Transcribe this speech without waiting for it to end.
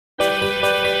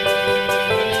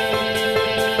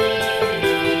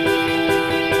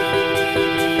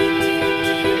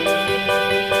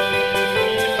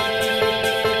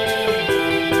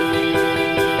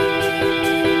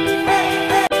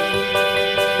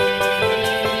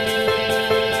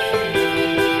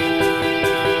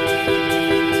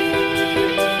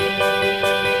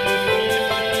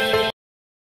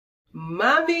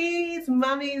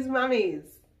mommies.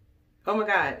 Oh my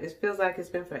God, it feels like it's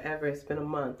been forever. It's been a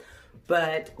month.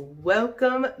 But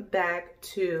welcome back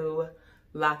to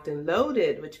Locked and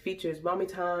Loaded, which features mommy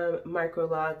time,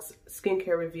 microlocs,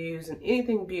 skincare reviews, and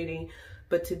anything beauty.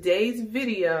 But today's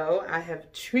video, I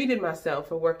have treated myself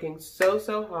for working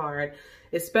so hard.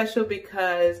 It's special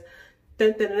because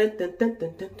I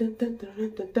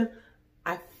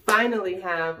finally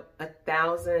have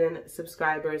 1,000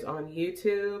 subscribers on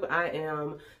YouTube. I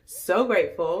am so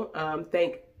grateful.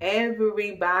 Thank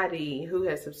everybody who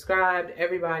has subscribed,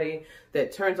 everybody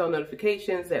that turns on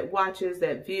notifications, that watches,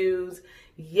 that views.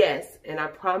 Yes, and I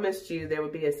promised you there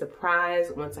would be a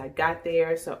surprise once I got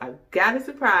there. So I've got a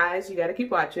surprise. You got to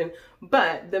keep watching.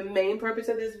 But the main purpose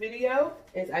of this video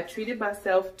is I treated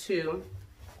myself to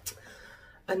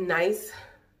a nice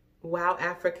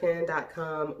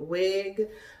wowafrican.com wig.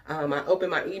 I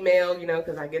opened my email, you know,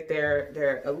 because I get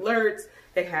their alerts.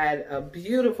 They had a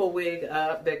beautiful wig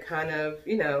up that kind of,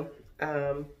 you know,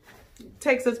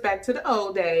 takes us back to the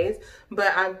old days.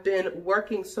 But I've been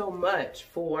working so much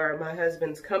for my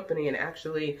husband's company and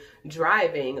actually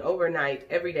driving overnight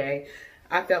every day.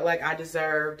 I felt like I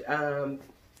deserved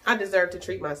to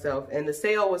treat myself. And the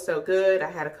sale was so good.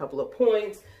 I had a couple of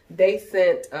points. They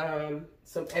sent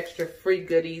some extra free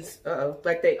goodies,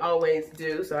 like they always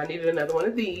do. So I needed another one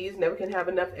of these. Never can have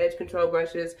enough edge control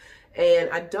brushes. And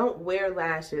I don't wear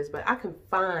lashes, but I can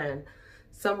find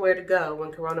somewhere to go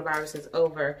when coronavirus is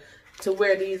over to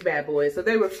wear these bad boys. So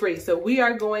they were free. So we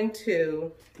are going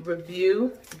to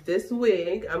review this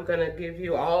wig. I'm going to give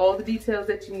you all the details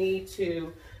that you need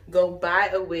to go buy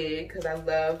a wig, because I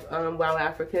love Wow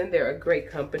African. They're a great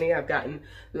company. I've gotten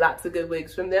lots of good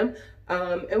wigs from them.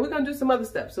 And we're going to do some other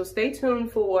stuff. So stay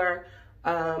tuned for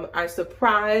our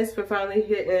surprise for finally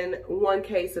hitting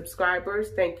 1K subscribers.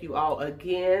 Thank you all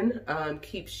again.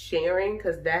 Keep sharing,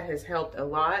 because that has helped a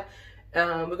lot.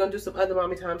 We're going to do some other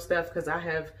mommy time stuff, because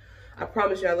I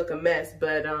promise you I look a mess,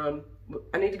 but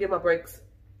I need to give my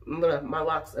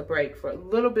locks a break for a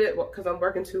little bit, because I'm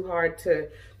working too hard to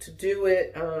do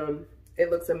it. It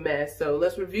looks a mess. So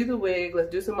let's review the wig.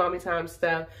 Let's do some mommy time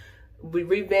stuff. We're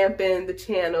revamping the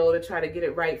channel to try to get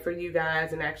it right for you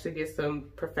guys and actually get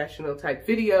some professional type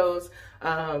videos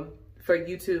for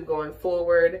YouTube going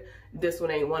forward. This one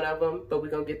ain't one of them, but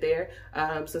we're gonna get there.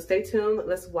 So stay tuned.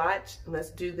 Let's watch. Let's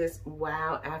do this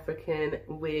Wow African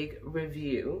wig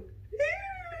review.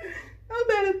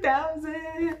 I'm at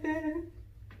 1,000.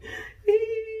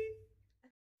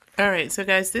 All right, so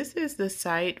guys, this is the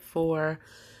site for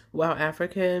Wow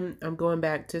African. I'm going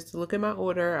back just to look at my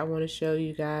order. I want to show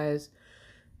you guys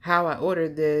how I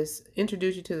ordered this,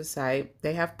 introduce you to the site.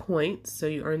 They have points, so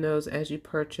you earn those as you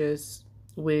purchase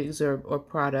wigs or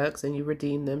products, and you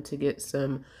redeem them to get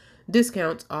some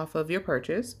discounts off of your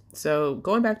purchase. So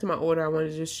going back to my order, I wanted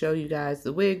to just show you guys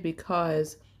the wig,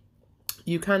 because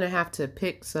you kind of have to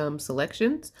pick some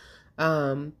selections.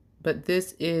 But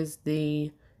this is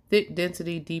the Thick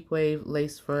Density Deep Wave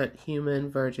Lace Front Human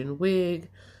Virgin Wig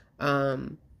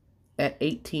at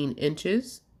 18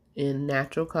 inches in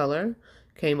natural color.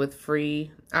 Came with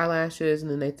free eyelashes, and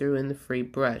then they threw in the free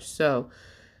brush. So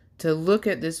to look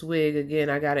at this wig, again,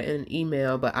 I got it in an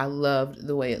email, but I loved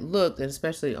the way it looked, and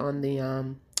especially on the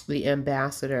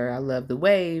ambassador. I love the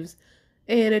waves,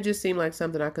 and it just seemed like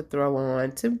something I could throw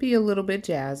on to be a little bit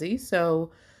jazzy.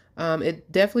 So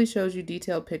it definitely shows you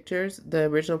detailed pictures. The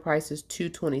original price is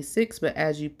 $226, but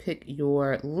as you pick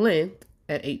your length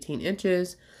at 18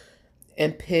 inches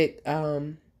and pick,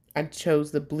 I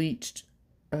chose the bleached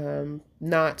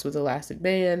knots with elastic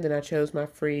band, and I chose my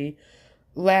free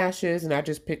lashes, and I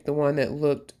just picked the one that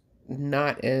looked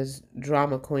not as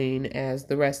drama queen as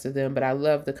the rest of them. But I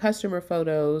love the customer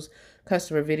photos,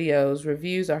 customer videos.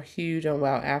 Reviews are huge on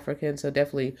Wow African, so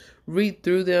definitely read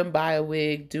through them, buy a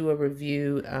wig, do a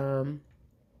review,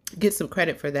 get some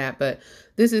credit for that. But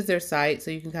this is their site,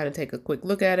 so you can kind of take a quick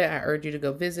look at it. I urge you to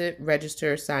go visit,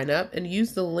 register, sign up, and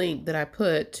use the link that I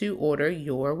put to order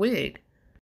your wig.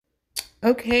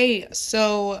 Okay,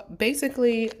 so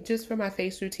basically, just for my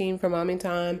face routine for mommy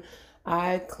time,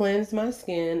 I cleansed my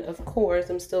skin. Of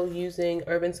course, I'm still using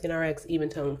Urban Skin RX Even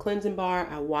Tone Cleansing Bar.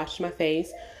 I washed my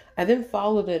face. I then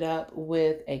followed it up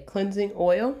with a cleansing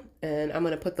oil, and I'm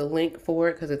going to put the link for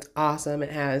it because it's awesome.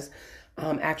 It has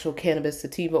actual cannabis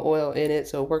sativa oil in it,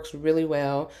 so it works really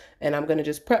well. And I'm going to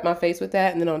just prep my face with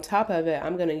that, and then on top of it,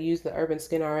 I'm going to use the Urban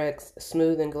Skin RX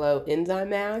Smooth and Glow Enzyme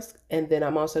Mask, and then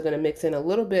I'm also going to mix in a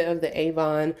little bit of the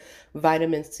Avon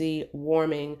Vitamin C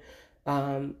warming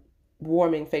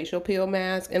facial peel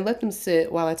mask, and let them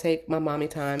sit while I take my mommy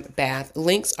time bath.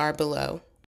 Links are below.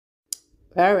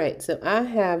 All right, so I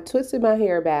have twisted my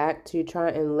hair back to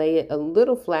try and lay it a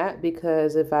little flat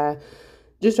because if I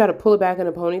just try to pull it back in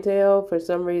a ponytail, for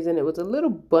some reason it was a little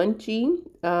bunchy.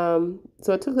 So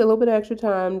it took a little bit of extra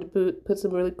time to put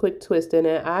some really quick twist in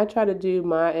it. I try to do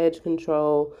my edge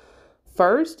control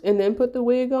first and then put the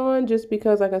wig on just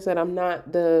because, like I said, I'm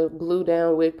not the glue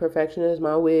down wig perfectionist.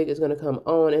 My wig is going to come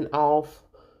on and off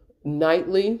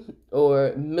nightly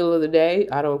or middle of the day.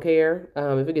 I don't care.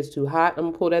 If it gets too hot, I'm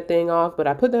gonna pull that thing off, but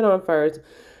I put that on first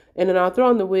and then I'll throw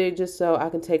on the wig just so I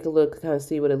can take a look, kind of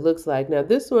see what it looks like. Now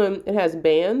this one, it has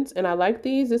bands and I like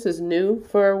these. This is new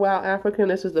for Wild African.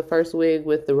 This is the first wig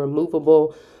with the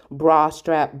removable bra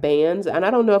strap bands, and I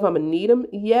don't know if I'm gonna need them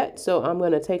yet, so I'm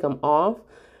gonna take them off.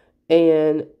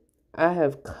 And I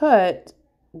have cut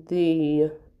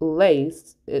the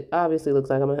lace. It obviously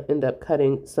looks like I'm gonna end up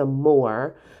cutting some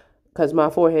more because my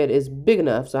forehead is big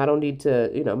enough, so I don't need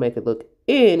to, make it look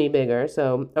any bigger.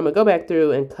 So I'm gonna go back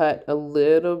through and cut a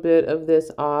little bit of this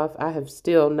off. I have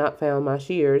still not found my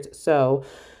shears, so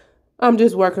I'm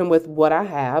just working with what I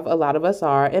have. A lot of us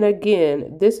are. And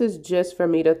again, this is just for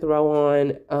me to throw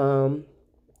on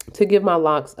to give my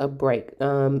locks a break.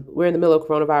 We're in the middle of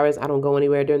coronavirus. I don't go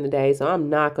anywhere during the day, so I'm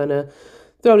not gonna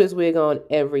throw this wig on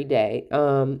every day.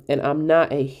 And I'm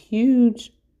not a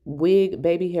huge wig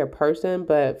baby hair person,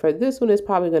 but for this one it's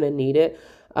probably going to need it.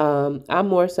 I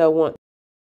more so want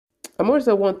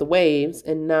the waves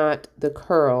and not the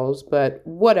curls, but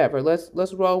whatever.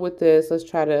 Let's roll with this. Let's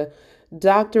try to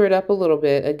doctor it up a little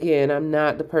bit. Again, I'm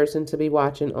not the person to be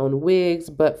watching on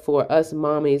wigs, but for us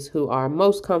mommies who are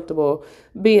most comfortable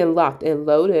being locked and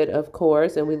loaded, of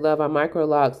course, and we love our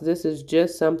microlocs, this is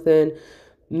just something.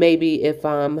 Maybe if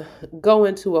I'm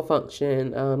going to a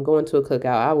function, going to a cookout,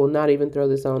 I will not even throw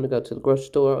this on to go to the grocery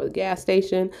store or the gas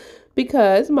station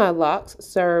because my locks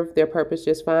serve their purpose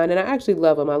just fine. And I actually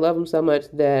love them. I love them so much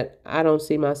that I don't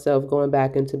see myself going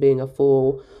back into being a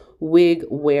full wig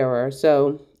wearer.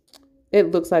 So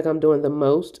it looks like I'm doing the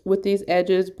most with these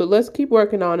edges, but let's keep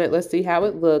working on it. Let's see how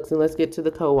it looks and let's get to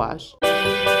the co-wash.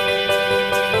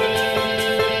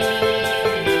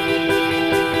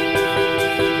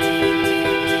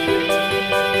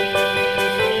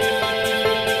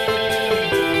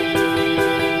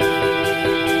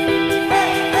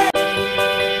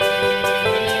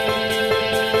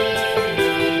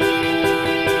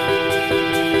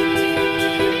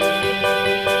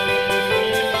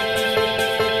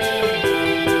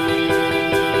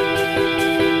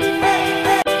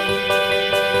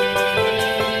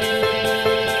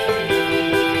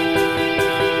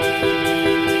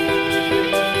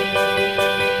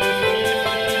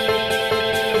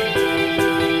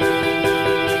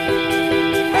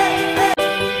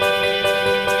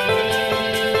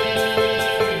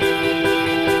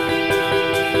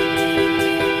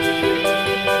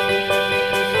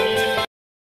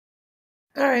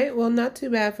 Well, not too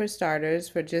bad for starters,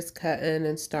 for just cutting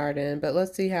and starting, but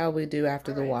let's see how we do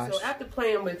after the wash. So after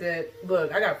playing with it,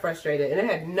 look, I got frustrated, and it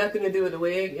had nothing to do with the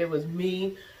wig. It was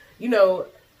me.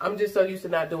 I'm just so used to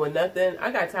not doing nothing.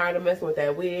 I got tired of messing with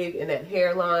that wig and that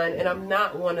hairline, and I'm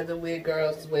not one of the wig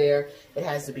girls where it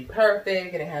has to be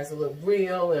perfect, and it has to look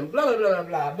real, and blah, blah, blah,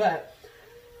 blah, but...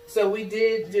 So I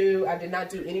did not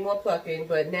do any more plucking,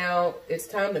 but now it's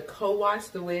time to co-wash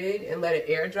the wig and let it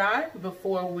air dry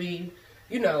before we...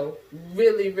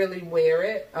 really, really wear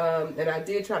it. And I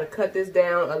did try to cut this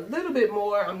down a little bit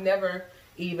more. I'm never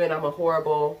even. I'm a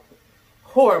horrible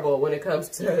when it comes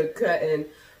to cutting.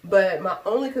 But my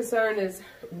only concern is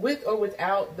with or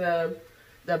without the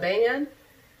band.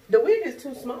 The wig is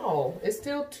too small. It's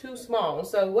still too small.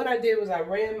 So what I did was I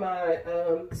ran my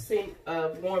sink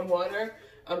of warm water.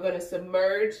 I'm going to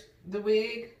submerge the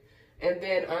wig, and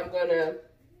then I'm going to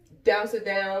douse it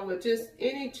down with just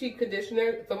any cheap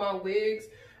conditioner for my wigs.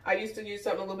 I used to use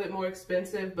something a little bit more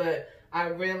expensive, but I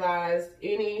realized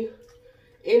any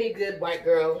good white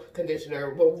girl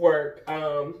conditioner will work,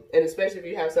 and especially if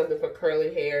you have something for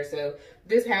curly hair. So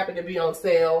this happened to be on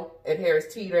sale at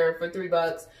Harris Teeter for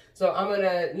 $3. So I'm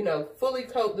gonna, fully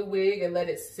coat the wig and let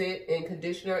it sit in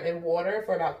conditioner and water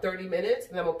for about 30 minutes.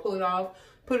 And I'm gonna pull it off,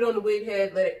 put it on the wig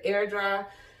head, let it air dry,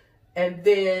 and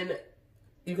then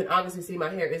you can obviously see my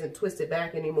hair isn't twisted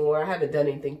back anymore. I haven't done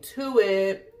anything to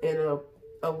it in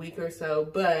a week or so,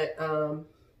 but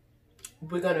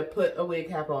we're gonna put a wig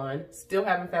cap on. Still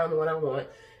haven't found the one I want.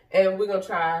 And we're gonna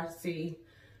try to see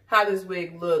how this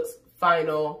wig looks,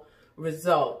 final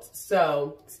results.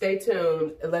 So stay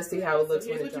tuned and let's see how it looks.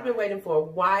 So here's what you've been waiting for.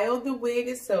 While the wig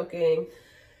is soaking,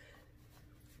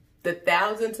 the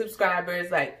 1,000 subscribers,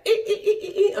 like,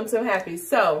 I'm so happy.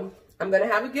 So I'm going to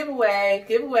have a giveaway,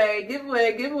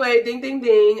 ding, ding,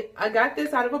 ding. I got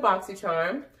this out of a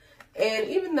BoxyCharm. And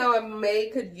even though I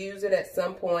could use it at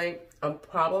some point, I'm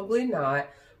probably not.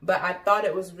 But I thought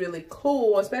it was really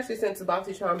cool, especially since the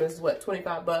BoxyCharm is, what,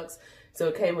 25 bucks. So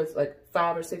it came with like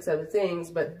 5 or 6 other things.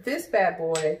 But this bad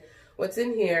boy, what's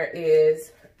in here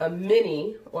is a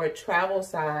mini or a travel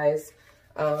size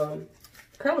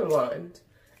curling wand.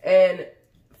 And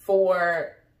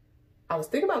I was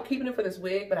thinking about keeping it for this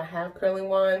wig, but I have curling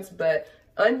wands, but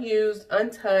unused,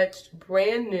 untouched,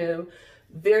 brand new,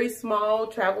 very small,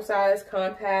 travel size,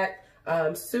 compact,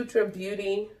 Sutra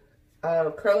Beauty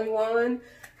curling wand.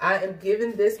 I am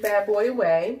giving this bad boy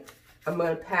away. I'm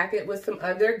going to pack it with some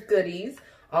other goodies.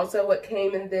 Also, what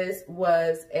came in this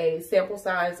was a sample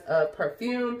size of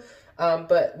perfume,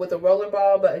 but with a roller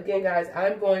ball. But again, guys,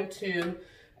 I'm going to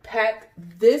pack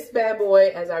this bad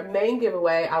boy as our main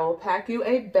giveaway. I will pack you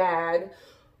a bag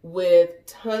with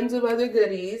tons of other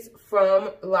goodies from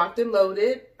Locked and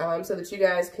Loaded so that you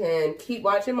guys can keep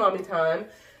watching Mommy Time.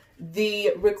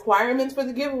 The requirements for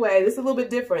the giveaway, this is a little bit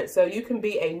different. So you can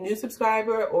be a new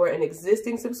subscriber or an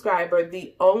existing subscriber.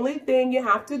 The only thing you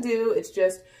have to do, it's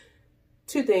just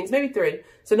 2 things, maybe 3.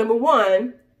 So number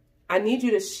 1, I need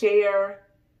you to share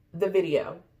the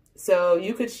video. So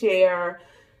you could share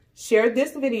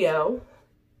this video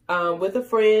with a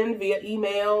friend via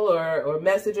email or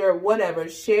messenger or whatever.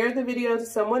 Share the video to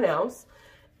someone else.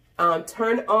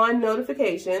 Turn on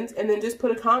notifications and then just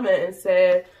put a comment and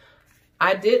say,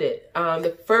 I did it.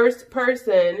 The first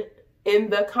person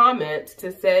in the comments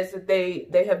that says that they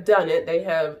have done it, they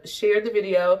have shared the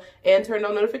video and turned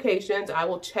on notifications, I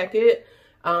will check it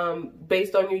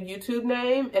based on your YouTube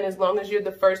name. And as long as you're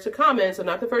the first to comment, so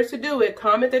not the first to do it,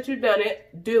 comment that you've done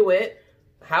it, do it.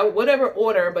 Whatever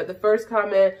order, but the first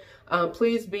comment,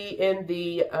 please be in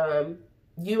the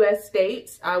U.S.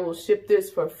 states. I will ship this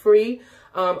for free.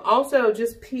 Also,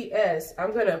 just P.S.,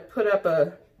 I'm going to put up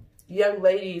a young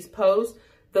lady's post.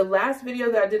 The last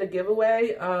video that I did a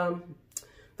giveaway,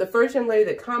 the first young lady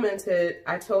that commented,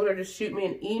 I told her to shoot me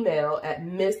an email at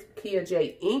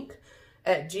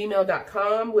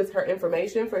misskiaj@gmail.com with her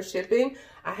information for shipping.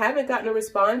 I haven't gotten a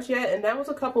response yet, and that was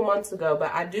a couple months ago,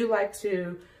 but I do like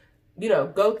to, you know,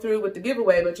 go through with the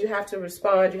giveaway, but you have to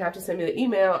respond. You have to send me the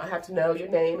email. I have to know your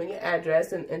name and your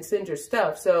address and send your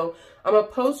stuff. So I'm going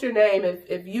to post your name.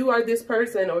 If you are this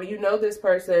person or you know this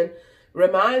person,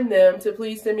 remind them to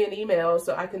please send me an email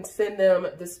so I can send them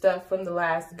the stuff from the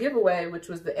last giveaway, which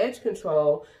was the edge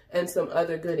control and some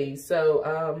other goodies.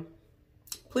 So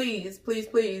please, please,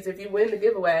 please, if you win the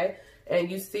giveaway and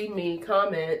you see me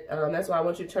comment, that's why I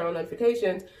want you to turn on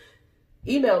notifications,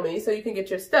 email me so you can get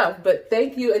your stuff. But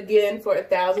thank you again for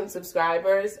 1,000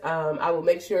 subscribers. I will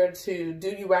make sure to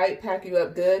do you right, pack you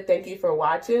up good. Thank you for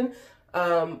watching.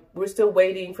 We're still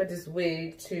waiting for this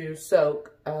wig to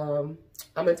soak.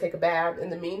 I'm going to take a bath in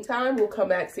the meantime. We'll come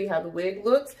back, see how the wig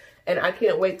looks. And I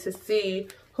can't wait to see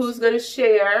who's going to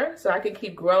share so I can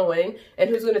keep growing and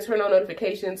who's going to turn on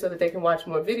notifications so that they can watch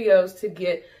more videos to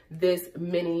get this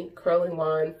mini curling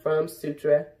wand from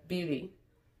Sutra Beauty.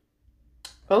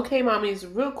 Okay, mommies,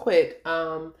 real quick,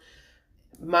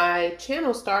 my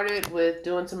channel started with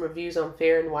doing some reviews on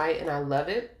Fair and White, and I love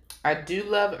it. I do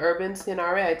love Urban Skin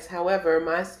RX. However,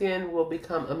 my skin will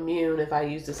become immune if I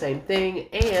use the same thing.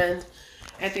 And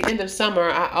at the end of summer,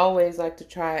 I always like to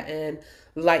try and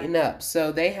lighten up.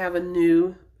 So they have a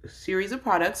new series of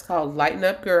products called Lighten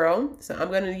Up Girl. So I'm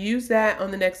going to use that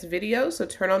on the next video. So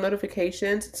turn on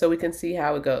notifications so we can see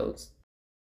how it goes.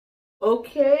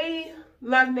 Okay,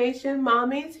 Love Nation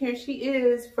mommies, here she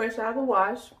is, fresh out of the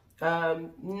wash.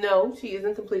 No, she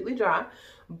isn't completely dry,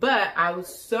 but I was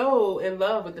so in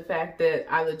love with the fact that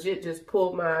I legit just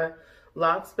pulled my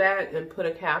locks back and put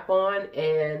a cap on,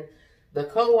 and the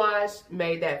co-wash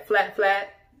made that flat.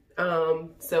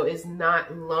 So it's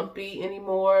not lumpy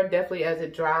anymore. Definitely as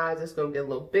it dries, it's gonna get a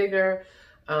little bigger.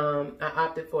 I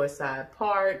opted for a side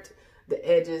part. The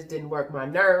edges didn't work my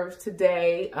nerves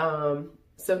today.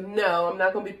 So no, I'm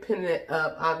not gonna be pinning it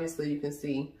up. Obviously you can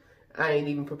see I ain't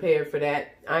even prepared for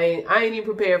that. I ain't even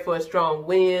prepared for a strong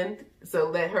wind. So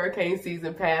let hurricane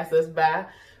season pass us by.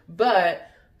 But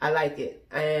I like it.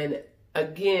 And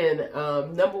again,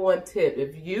 number 1 tip,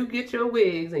 if you get your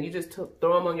wigs and you just throw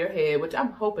them on your head, which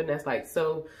I'm hoping that's like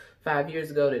so 5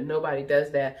 years ago that nobody does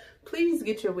that, please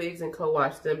get your wigs and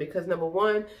co-wash them, because number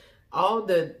 1, all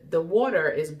the water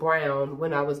is brown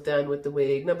when I was done with the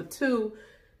wig. Number 2,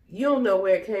 you don't know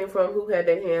where it came from, who had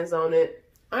their hands on it.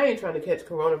 I ain't trying to catch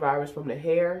coronavirus from the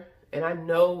hair, and I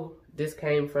know this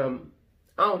came from,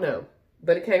 I don't know,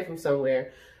 but it came from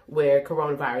somewhere where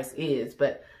coronavirus is.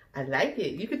 But I like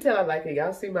it. You can tell I like it.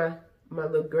 Y'all see my my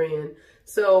little grin.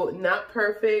 So not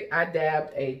perfect. I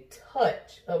dabbed a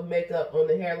touch of makeup on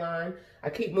the hairline. I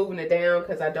keep moving it down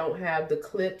because I don't have the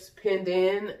clips pinned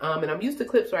in. And I'm used to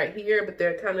clips right here, but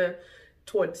they're kind of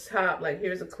towards the top. Like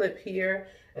here's a clip here.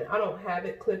 And I don't have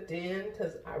it clipped in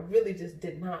because I really just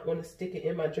did not want to stick it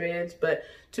in my dreads. But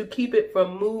to keep it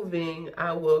from moving,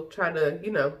 I will try to,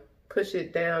 you know, push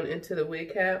it down into the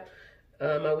wig cap.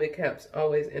 My wig caps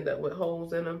always end up with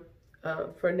holes in them.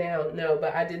 For now, no.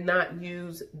 But I did not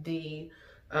use the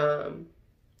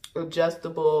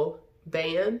adjustable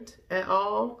band at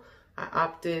all. I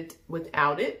opted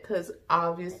without it because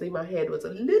obviously my head was a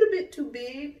little bit too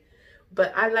big.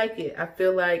 But I like it. I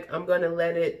feel like I'm going to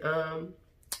let it...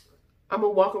 I'm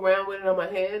gonna walk around with it on my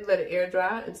head, let it air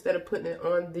dry instead of putting it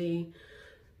on the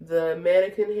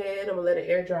mannequin head. I'm gonna let it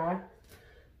air dry.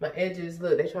 My edges,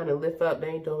 look, they're trying to lift up. They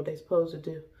ain't doing what they're supposed to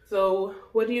do. So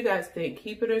what do you guys think?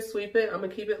 Keep it or sweep it? I'm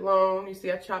gonna keep it long. You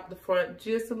see I chopped the front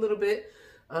just a little bit.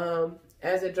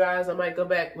 As it dries, I might go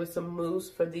back with some mousse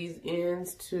for these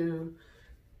ends to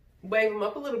wave them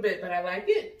up a little bit, but I like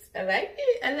it. I like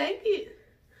it. I like it.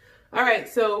 All right,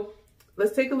 so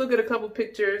let's take a look at a couple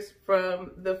pictures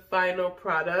from the final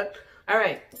product. All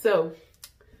right, so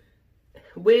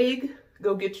wig,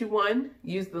 go get you one,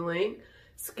 use the link.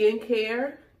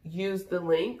 Skincare, use the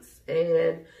links,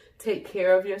 and take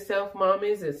care of yourself,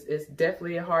 mommies. It's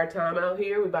definitely a hard time out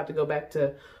here. We're about to go back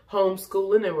to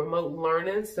homeschooling and remote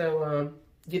learning, so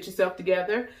get yourself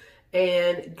together.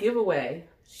 And giveaway,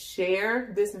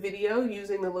 share this video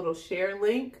using the little share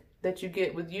link that you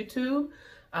get with YouTube.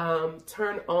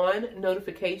 Turn on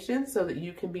notifications so that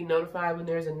you can be notified when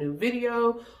there's a new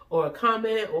video or a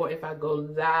comment, or if I go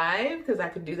live, because I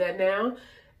can do that now.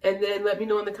 And then let me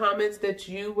know in the comments that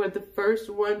you were the first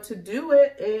one to do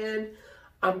it, and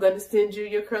I'm going to send you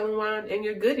your curling wand and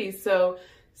your goodies. So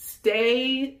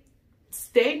stay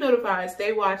notified,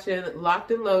 stay watching,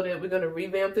 locked and loaded. We're going to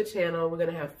revamp the channel. We're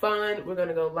going to have fun. We're going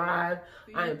to go live.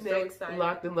 I am so excited.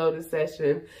 Locked and loaded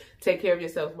session. Take care of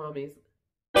yourself, mommies.